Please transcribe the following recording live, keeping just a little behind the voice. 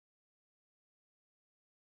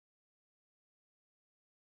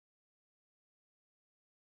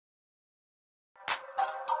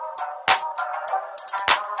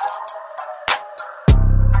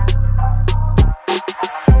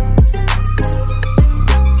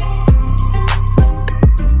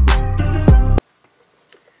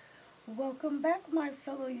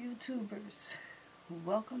YouTubers,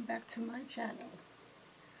 welcome back to my channel.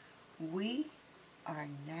 We are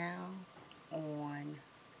now on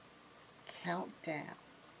countdown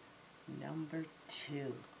number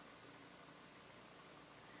 2.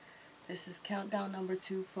 This is countdown number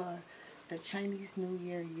 2 for the Chinese New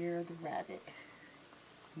Year, Year of the Rabbit,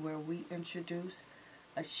 where we introduce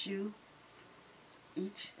a shoe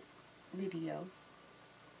each video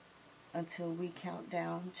until we count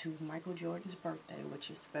down to Michael Jordan's birthday,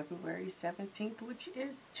 which is February 17th, which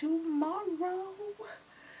is tomorrow.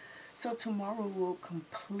 So tomorrow we'll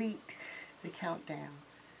complete the countdown.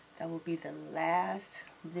 That will be the last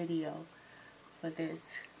video for this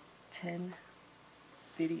 10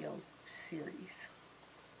 video series.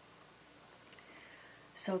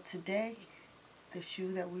 So today, the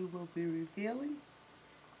shoe that we will be revealing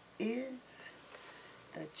is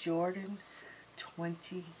the Jordan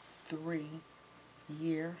 23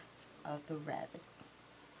 Year of the Rabbit.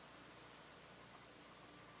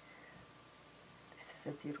 This is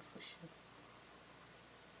a beautiful shoe.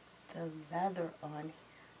 The leather on here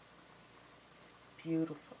is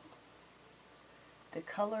beautiful. The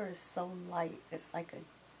color is so light. It's like a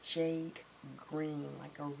jade green,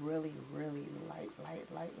 like a really, really light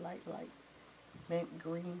mint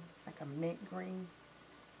green, like a mint green.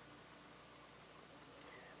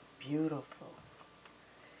 Beautiful.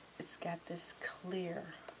 It's got this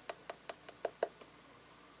clear,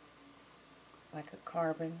 like a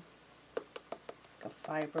carbon, like a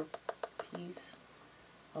fiber piece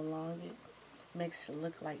along it. Makes it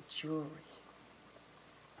look like jewelry,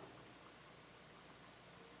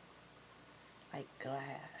 like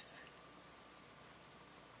glass.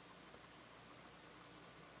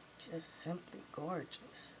 Just simply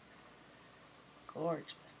gorgeous.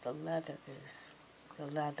 Gorgeous. The leather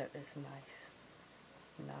is nice.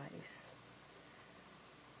 Nice.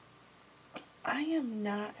 I am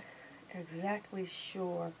not exactly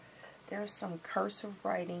sure. There's some cursive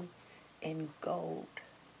writing in gold,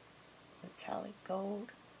 metallic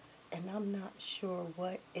gold, and I'm not sure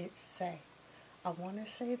what it say. I want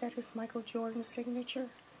to say that it's Michael Jordan's signature.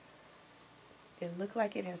 It looked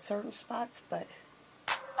like it in certain spots, but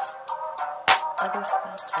other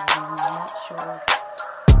spots I'm not sure.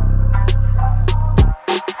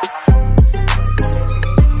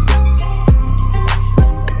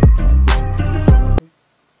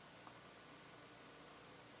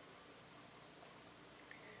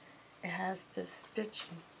 It has the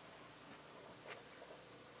stitching.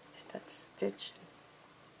 That stitching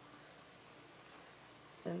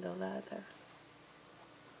in the leather.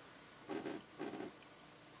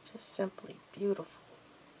 Just simply beautiful.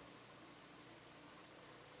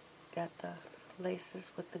 Got the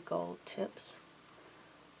laces with the gold tips.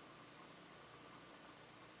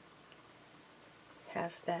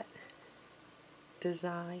 Has that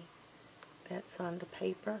design that's on the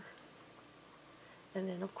paper. And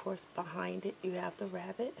then, of course, behind it, you have the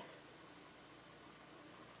rabbit.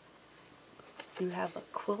 You have a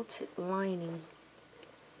quilted lining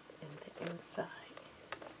in the inside.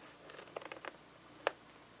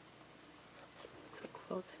 It's a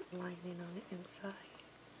quilted lining on the inside.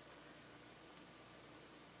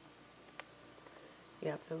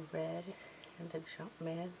 You have the red and the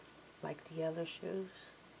Jumpman, like the other shoes.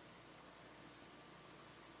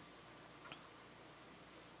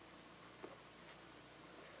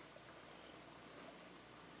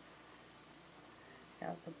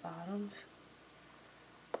 Have the bottoms,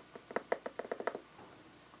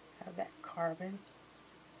 have that carbon.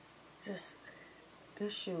 Just,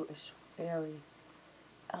 this shoe is very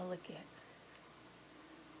elegant.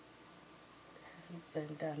 It has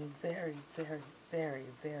been done very, very, very,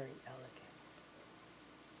 very elegant.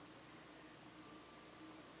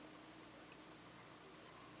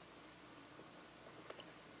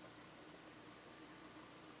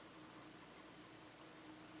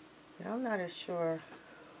 Now, I'm not as sure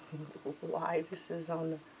why this is on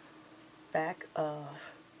the back of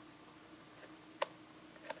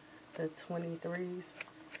the 23s.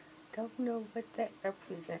 Don't know what that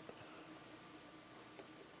represents.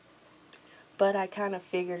 But I kind of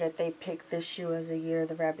figured that they picked this shoe as a Year of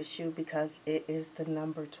the Rabbit shoe because it is the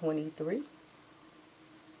number 23,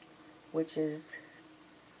 which is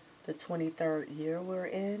the 23rd year we're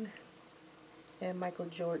in, and Michael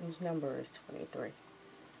Jordan's number is 23.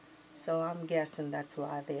 So I'm guessing that's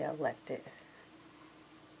why they elected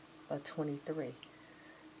a 23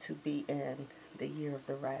 to be in the Year of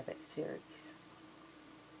the Rabbit series.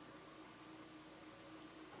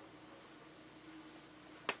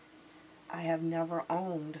 I have never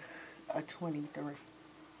owned a 23.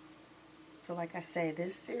 So like I say,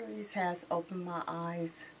 this series has opened my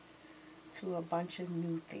eyes to a bunch of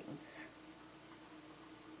new things.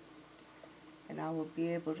 And I will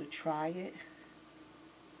be able to try it,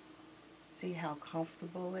 see how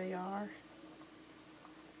comfortable they are,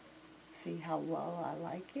 see how well I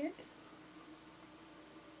like it.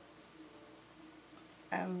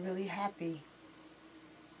 I'm really happy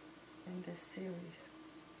in this series.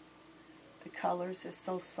 The colors are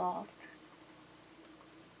so soft.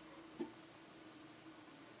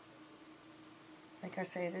 Like I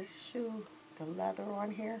say, this shoe, the leather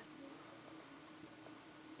on here,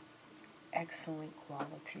 excellent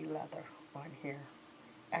quality leather on here.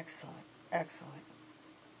 Excellent, excellent.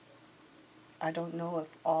 I don't know if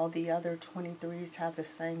all the other 23s have the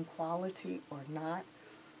same quality or not,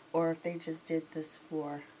 or if they just did this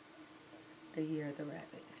for the Year of the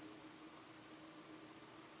Rabbit.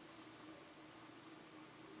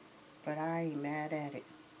 But I ain't mad at it.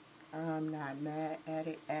 I'm not mad at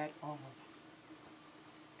it at all.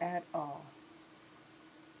 At all.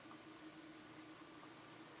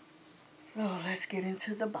 So let's get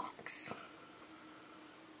into the box.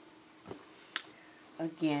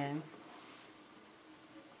 Again,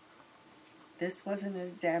 this wasn't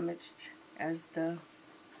as damaged as the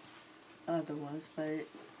other ones, but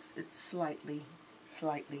it's slightly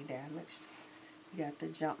damaged. You got the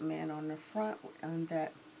Jumpman on the front on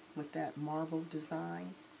that with that marble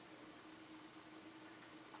design.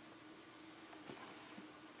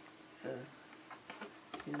 So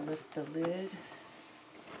you lift the lid.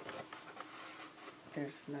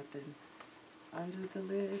 There's nothing under the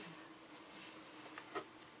lid.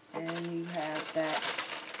 And you have that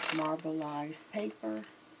marbleized paper.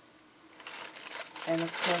 And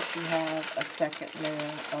of course you have a second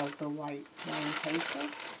layer of the white plain paper.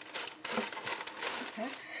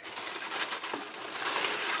 That's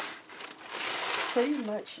pretty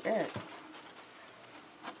much it.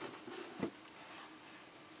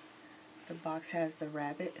 The box has the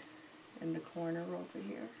rabbit in the corner over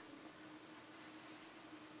here.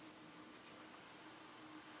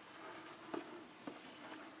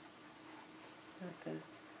 Got the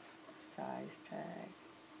size tag.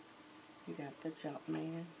 You got the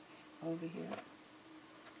Jumpman over here.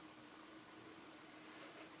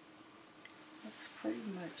 That's pretty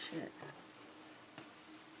much it.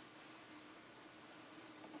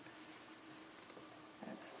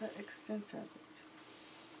 That's the extent of it.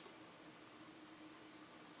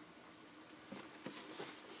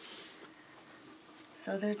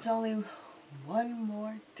 So there's only one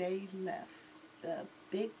more day left. The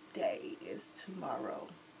big day is tomorrow.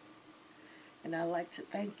 And I'd like to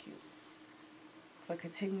thank you for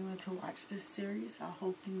continuing to watch this series. I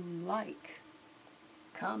hope you like,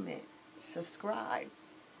 comment, subscribe,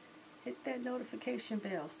 hit that notification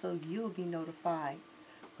bell so you'll be notified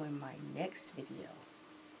when my next video.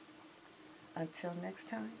 Until next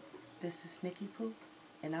time, this is Nikki Poo,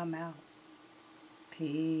 and I'm out.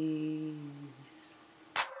 Peace.